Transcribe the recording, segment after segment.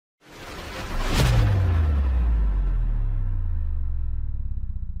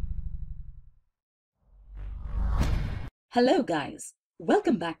Hello guys,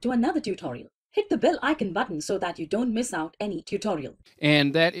 welcome back to another tutorial. Hit the bell icon button so that you don't miss out any tutorial.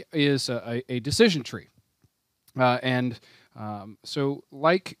 And that is a decision tree. So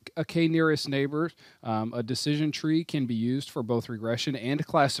like a k-nearest neighbor, a decision tree can be used for both regression and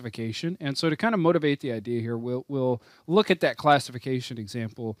classification. And so to kind of motivate the idea here, we'll look at that classification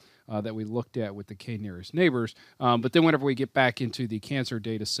example that we looked at with the k-nearest neighbors. But then whenever we get back into the cancer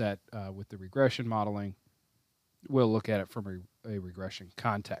data set with the regression modeling, we'll look at it from a regression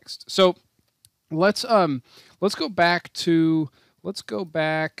context. So let's go back to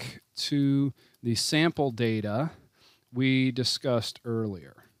the sample data we discussed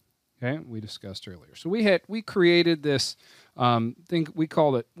earlier. Okay, So we created this thing. We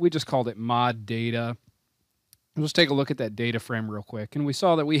just called it mod data. Let's take a look at that data frame real quick, and we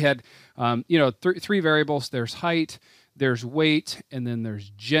saw that we had three variables. There's height, there's weight, and then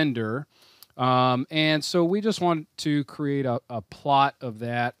there's gender. And so we just want to create a plot of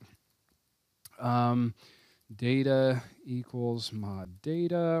that. Data equals mod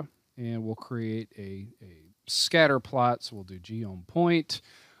data, and we'll create a scatter plot. So we'll do G on point,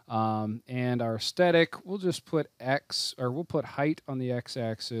 and our aesthetic, we'll just put we'll put height on the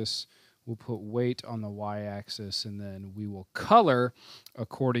x-axis, we'll put weight on the y-axis, and then we will color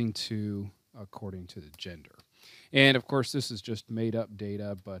according to the gender. And of course, this is just made up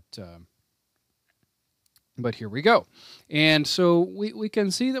data, but here we go. And so we can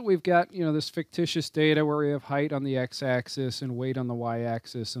see that we've got, this fictitious data where we have height on the x-axis and weight on the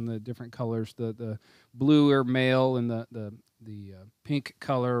y-axis and the different colors. The blue are male and the pink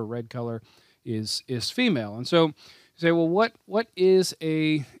color or red color is female. And so you say, well, what is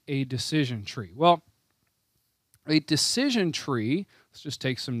a decision tree? Well, a decision tree, let's just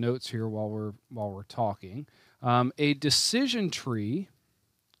take some notes here while we're talking. A decision tree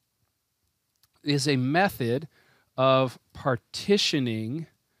is a method of partitioning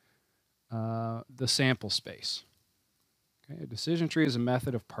the sample space. Okay, a decision tree is a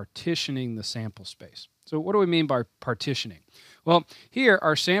method of partitioning the sample space. So what do we mean by partitioning? Well, here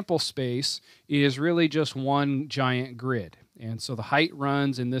our sample space is really just one giant grid. And so the height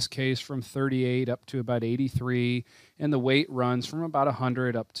runs, in this case, from 38 up to about 83, and the weight runs from about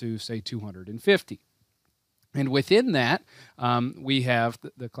 100 up to, say, 250. And within that, we have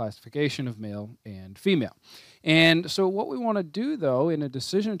the classification of male and female. And so what we want to do, though, in a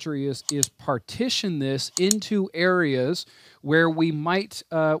decision tree is partition this into areas where we might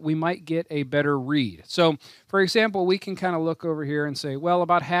get a better read. So, for example, we can kind of look over here and say, well,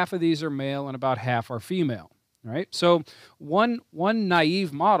 about half of these are male and about half are female. Right? So one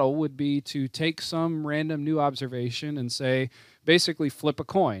naive model would be to take some random new observation and say, basically flip a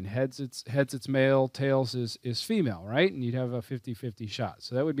coin. Heads it's male, tails is female, right? And you'd have a 50-50 shot.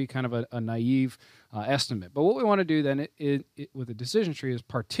 So that would be kind of a naive estimate. But what we want to do then with a decision tree is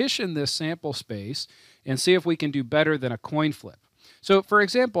partition this sample space and see if we can do better than a coin flip. So for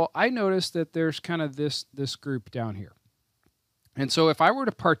example, I noticed that there's kind of this group down here. And so if I were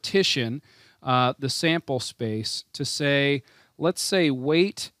to partition the sample space to say, let's say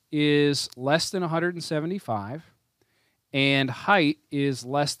weight is less than 175 and height is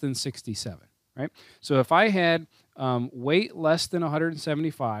less than 67, right? So if I had weight less than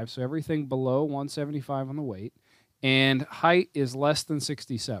 175, so everything below 175 on the weight, and height is less than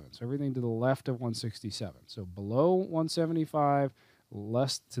 67, so everything to the left of 167. So below 175,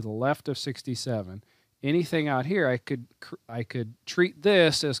 less to the left of 67, anything out here, I could treat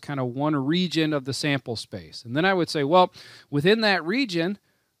this as kind of one region of the sample space. And then I would say, well, within that region,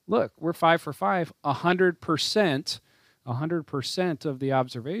 look, we're 5 for 5, 100% of the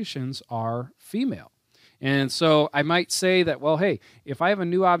observations are female. And so I might say that, well, hey, if I have a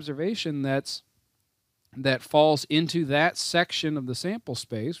new observation that falls into that section of the sample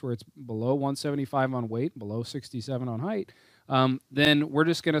space where it's below 175 on weight, below 67 on height, then we're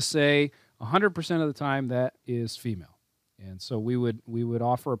just going to say 100% of the time that is female. And so we would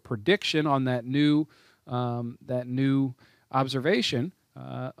offer a prediction on that new observation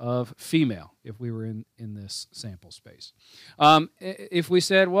of female if we were in this sample space. If we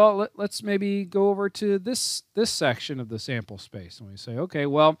said, well, let's maybe go over to this section of the sample space, and we say, okay,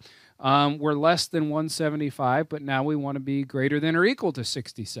 well, we're less than 175, but now we want to be greater than or equal to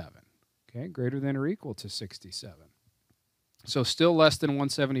 67. Okay, greater than or equal to 67. So still less than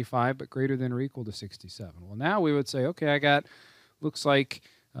 175, but greater than or equal to 67. Well, now we would say, okay, looks like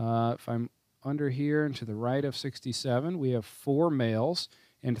if I'm under here and to the right of 67, we have 4 males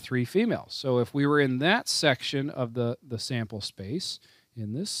and 3 females. So if we were in that section of the sample space,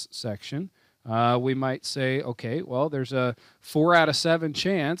 in this section, We might say, okay, well, there's a 4 out of 7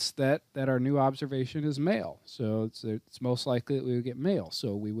 chance that our new observation is male. So it's most likely that we would get male.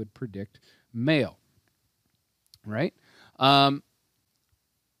 So we would predict male, right?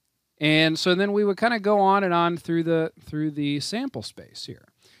 And so then we would kind of go on and on through the sample space here.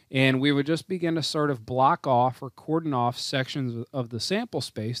 And we would just begin to sort of block off or cordon off sections of the sample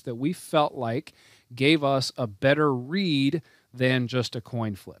space that we felt like gave us a better read than just a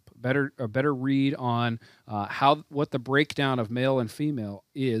coin flip. A better read on what the breakdown of male and female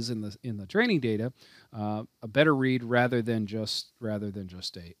is in the training data. A better read rather than just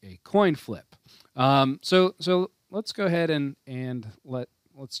a coin flip. So let's go ahead and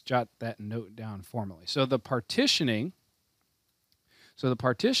let's jot that note down formally. So the partitioning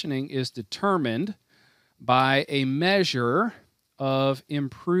is determined by a measure of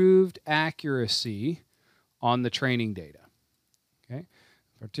improved accuracy on the training data. Okay?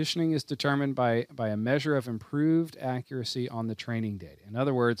 Partitioning is determined by a measure of improved accuracy on the training data. In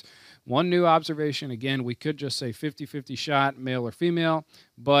other words, one new observation, again, we could just say 50-50 shot, male or female,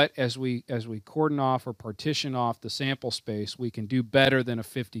 but as we cordon off or partition off the sample space, we can do better than a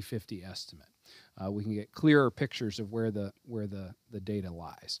 50-50 estimate. We can get clearer pictures of where the data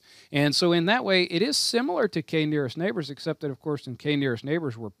lies. And so in that way, it is similar to k-nearest neighbors, except that, of course, in k-nearest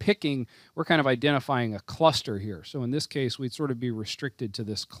neighbors, we're kind of identifying a cluster here. So in this case, we'd sort of be restricted to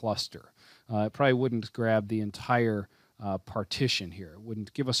this cluster. It probably wouldn't grab the entire partition here. It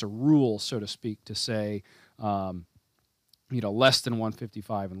wouldn't give us a rule, so to speak, to say, less than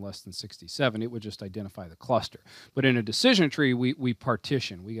 155 and less than 67. It would just identify the cluster. But in a decision tree, we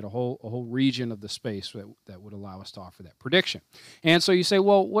partition. We get a whole region of the space that would allow us to offer that prediction. And so you say,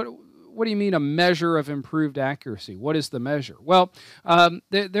 well, what do you mean a measure of improved accuracy? What is the measure? Well,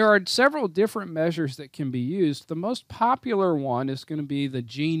 there are several different measures that can be used. The most popular one is going to be the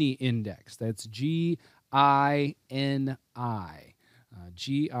Gini index. That's G-I-N-I.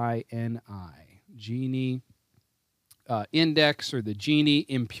 G-I-N-I. Gini index, or the Gini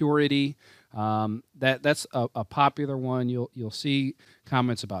impurity. That's a popular one. You'll see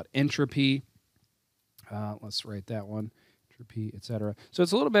comments about entropy. Let's write that one. Entropy, etc. So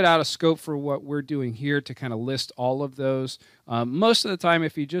it's a little bit out of scope for what we're doing here to kind of list all of those. Most of the time,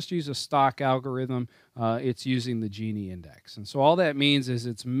 if you just use a stock algorithm, it's using the Gini index. And so all that means is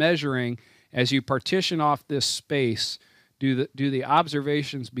it's measuring, as you partition off this space, do the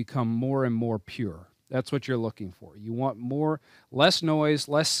observations become more and more pure? That's what you're looking for. You want less noise,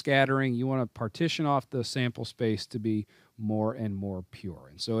 less scattering. You want to partition off the sample space to be more and more pure.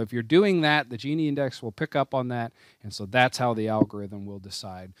 And so if you're doing that, the Gini index will pick up on that. And so that's how the algorithm will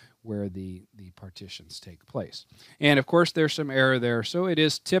decide where the partitions take place. And of course, there's some error there. So it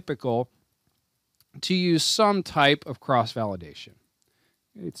is typical to use some type of cross-validation.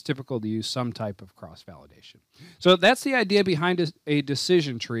 It's typical to use some type of cross-validation. So that's the idea behind a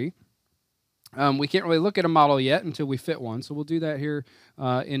decision tree. We can't really look at a model yet until we fit one, so we'll do that here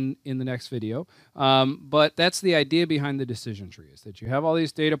in the next video. But that's the idea behind the decision tree, is that you have all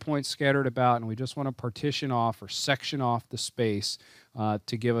these data points scattered about, and we just want to partition off or section off the space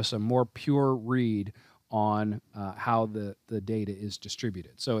to give us a more pure read on how the data is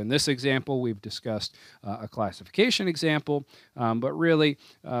distributed. So in this example, we've discussed a classification example, but really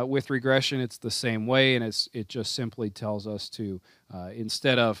with regression, it's the same way, and it just simply tells us to,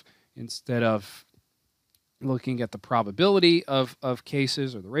 instead of looking at the probability of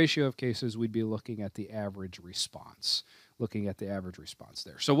cases or the ratio of cases, we'd be looking at the average response.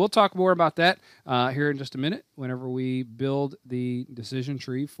 There. So we'll talk more about that here in just a minute whenever we build the decision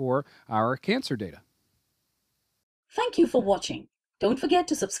tree for our cancer data. Thank you for watching. Don't forget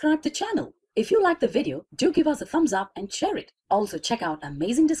to subscribe to the channel. If you like the video, do give us a thumbs up and share it. Also check out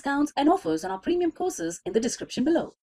amazing discounts and offers on our premium courses in the description below.